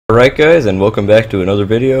Alright guys, and welcome back to another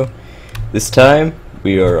video. This time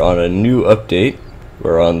we are on a new update.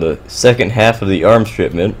 We're on the second half of the arms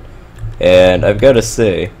shipment, and I've got to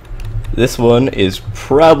say, this one is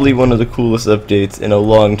probably one of the coolest updates in a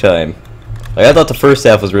long time. Like, I thought the first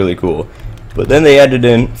half was really cool, but then they added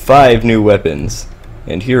in 5 new weapons,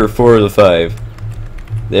 and here are 4 of the 5.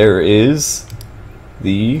 There is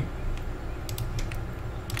the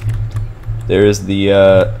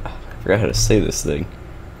I forgot how to say this thing.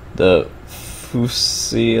 The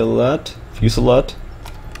Fusilaut,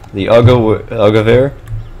 the Augewehr,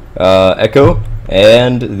 Ekho,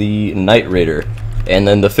 and the Nightraider. And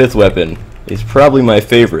then the 5th weapon is probably my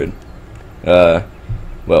favorite.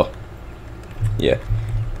 Well, yeah.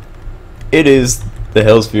 It is the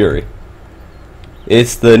Hell's Fury.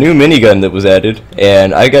 It's the new minigun that was added,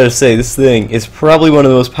 and I gotta say, this thing is probably one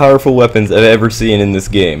of the most powerful weapons I've ever seen in this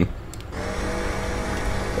game.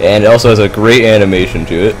 And it also has a great animation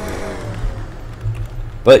to it.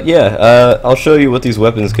 But yeah, I'll show you what these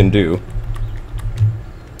weapons can do.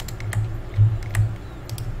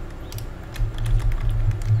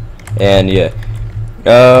 And yeah,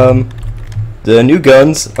 the new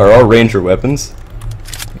guns are all ranger weapons,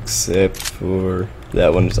 except for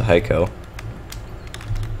that one is a Ekho.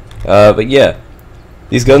 But yeah,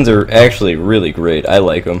 these guns are actually really great. I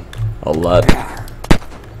like them a lot.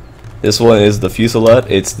 This one is the Fusilaut.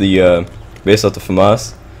 It's the based off the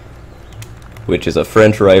FAMAS, which is a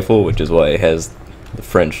French rifle, which is why it has the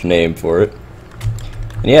French name for it.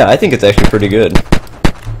 And yeah, I think it's actually pretty good.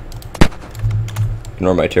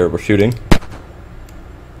 Ignore my terrible shooting.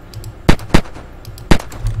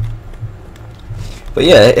 But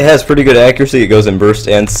yeah, it has pretty good accuracy. It goes in burst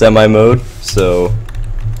and semi mode, so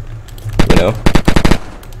you know,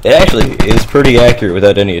 it actually is pretty accurate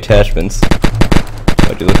without any attachments.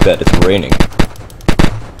 Oh, dude, look at that, it's raining.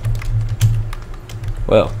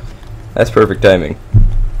 Well, that's perfect timing.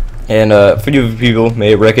 And a few people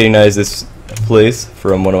may recognize this place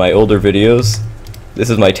from one of my older videos. This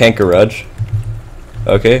is my tank garage.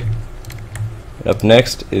 Okay. And up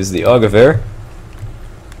next is the Augewehr.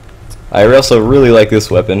 I also really like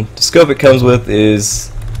this weapon. The scope it comes with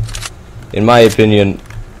is, in my opinion,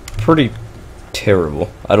 pretty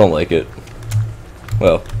terrible. I don't like it.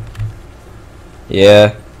 Well,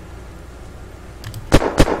 yeah.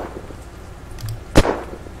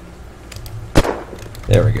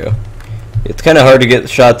 There we go. It's kind of hard to get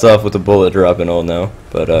shots off with a bullet drop and all now,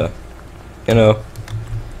 but you know,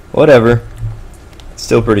 whatever. It's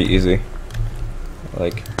still pretty easy.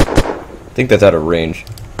 Like, I think that's out of range.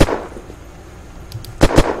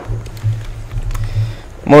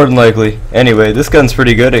 More than likely. Anyway, this gun's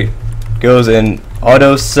pretty good. It goes in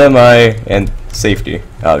auto, semi, and safety,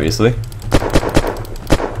 obviously.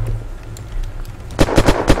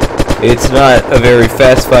 It's not a very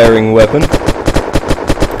fast-firing weapon.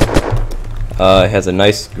 It has a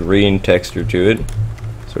nice green texture to it,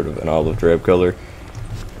 sort of an olive drab color,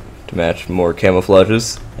 to match more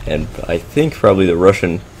camouflages, and I think probably the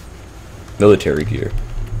Russian military gear,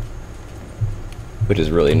 which is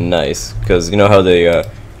really nice, because you know how the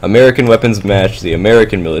American weapons match the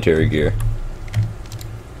American military gear.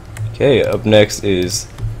 Okay, up next is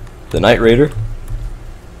the Nightraider.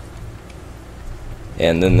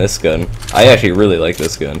 And then this gun. I actually really like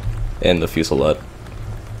this gun. And the Fusilaut.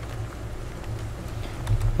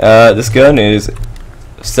 This gun is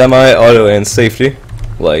semi-auto and safety,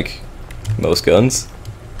 like most guns.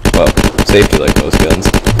 Well, safety like most guns.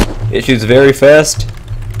 It shoots very fast,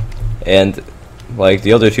 and like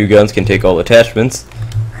the other 2 guns can take all attachments.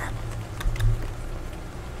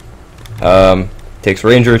 Takes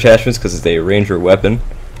ranger attachments because it's a ranger weapon.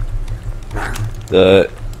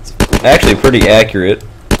 It's actually pretty accurate,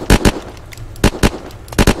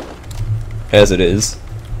 as it is,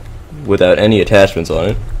 without any attachments on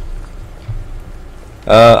it.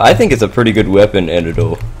 I think it's a pretty good weapon, and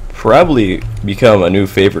it'll probably become a new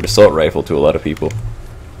favorite assault rifle to a lot of people.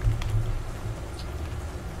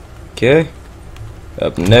 Okay,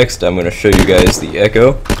 up next I'm going to show you guys the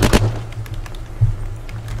Ekho,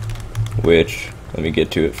 which, let me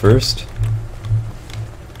get to it first.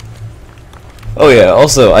 Oh yeah,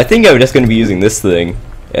 also, I think I'm just going to be using this thing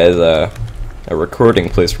as a recording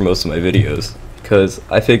place for most of my videos, because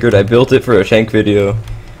I figured I built it for a tank video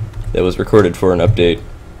that was recorded for an update.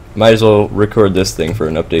 Might as well record this thing for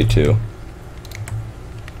an update too.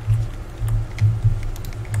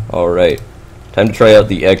 Alright, time to try out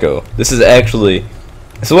the Ekho. This is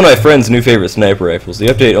one of my friend's new favorite sniper rifles. The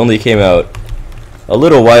update only came out a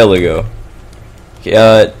little while ago.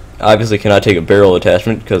 Obviously cannot take a barrel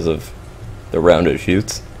attachment because of the round it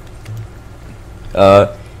shoots. You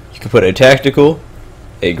can put a tactical,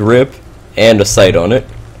 a grip, and a sight on it,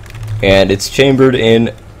 and it's chambered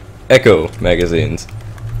in Ekho magazines.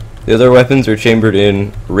 The other weapons are chambered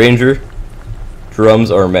in Ranger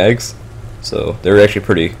drums or mags, so they're actually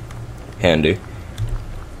pretty handy.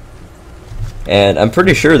 And I'm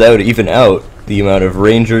pretty sure that would even out the amount of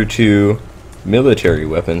Ranger to military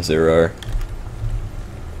weapons there are.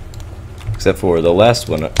 Except for the last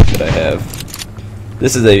one that I have.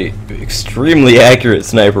 This is a extremely accurate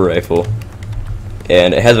sniper rifle,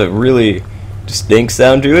 and it has a really distinct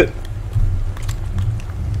sound to it.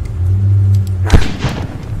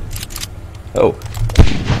 Oh.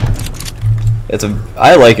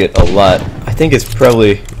 I like it a lot. I think it's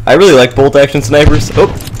probably... I really like bolt action snipers. Oh!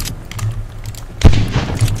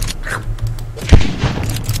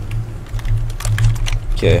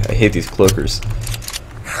 Okay, I hate these cloakers.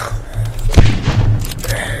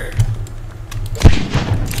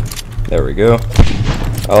 There we go.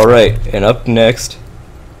 Alright, and up next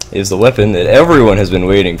is the weapon that everyone has been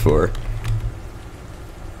waiting for.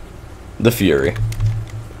 The Fury.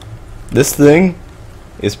 This thing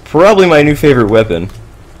is probably my new favorite weapon,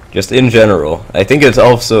 just in general. I think it's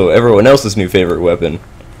also everyone else's new favorite weapon.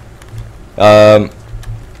 A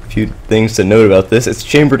few things to note about this. It's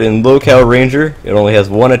chambered in low-cal Ranger. It only has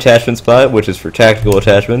one attachment spot, which is for tactical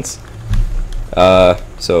attachments.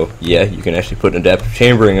 So yeah, you can actually put an adaptive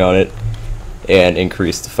chambering on it and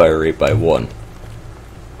increase the fire rate by 1.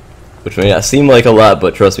 Which may not seem like a lot,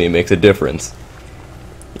 but trust me, it makes a difference.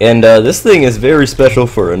 And this thing is very special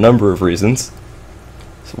for a number of reasons.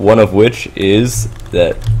 One of which is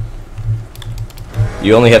that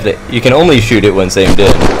you can only shoot it when aimed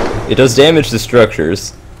in. It does damage to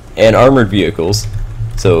structures and armored vehicles,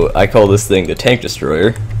 so I call this thing the tank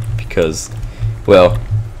destroyer, because, well,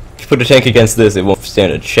 if you put a tank against this, it won't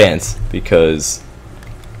stand a chance, because,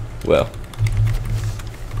 well,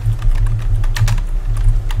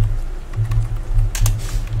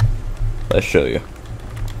 let's show you.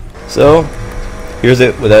 So, here's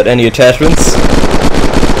it without any attachments.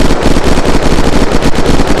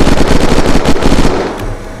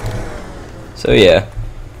 So yeah,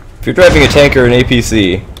 if you're driving a tank or an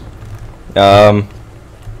APC, you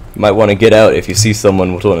might want to get out if you see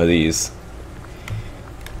someone with one of these.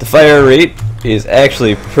 The fire rate is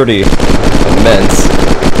actually pretty immense.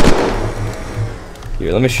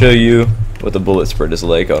 Here, let me show you what the bullet spread is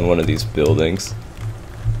like on one of these buildings.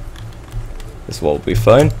 This wall will be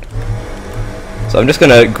fine. So I'm just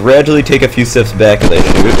going to gradually take a few steps back as I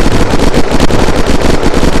shoot.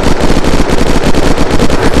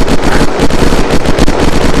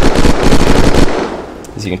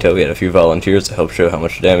 As you can tell, we had a few volunteers to help show how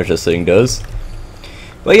much damage this thing does.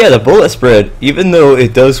 But yeah, the bullet spread, even though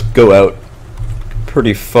it does go out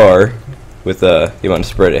pretty far with the amount of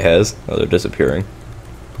spread it has, oh, they're disappearing,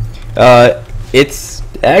 it's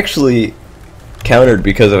actually countered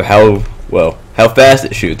because of how fast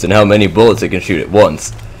it shoots and how many bullets it can shoot at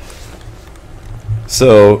once.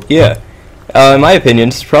 So yeah, in my opinion,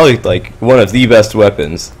 it's probably like one of the best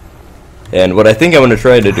weapons. And what I think I'm going to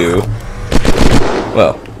try to do,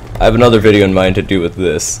 well, I have another video in mind to do with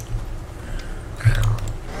this.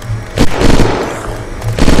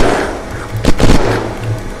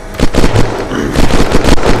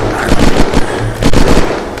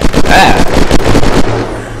 Ah!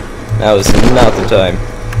 That was not the time.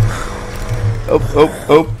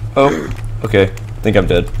 Oh. Okay, I think I'm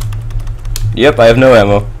dead. Yep, I have no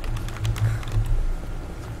ammo.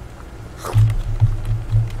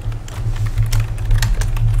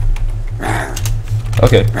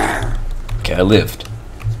 Okay, I lived.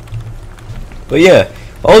 But yeah,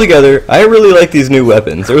 altogether, I really like these new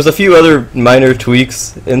weapons. There was a few other minor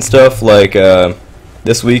tweaks and stuff, like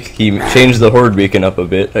this week he changed the Horde Beacon up a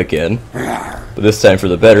bit again, but this time for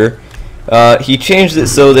the better. He changed it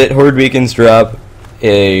so that Horde Beacons drop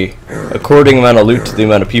a according amount of loot to the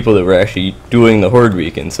amount of people that were actually doing the Horde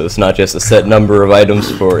Beacon, so it's not just a set number of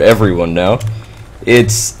items for everyone now.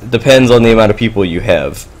 It depends on the amount of people you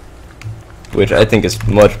have, which I think is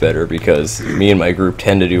much better because me and my group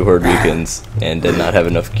tend to do Horde Beacons and did not have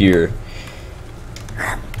enough gear.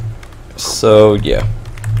 So yeah,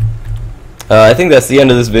 I think that's the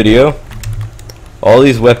end of this video. All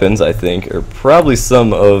these weapons, I think, are probably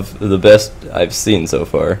some of the best I've seen so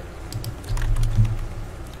far.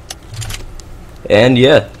 And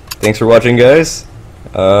yeah, thanks for watching, guys.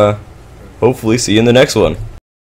 Hopefully see you in the next one.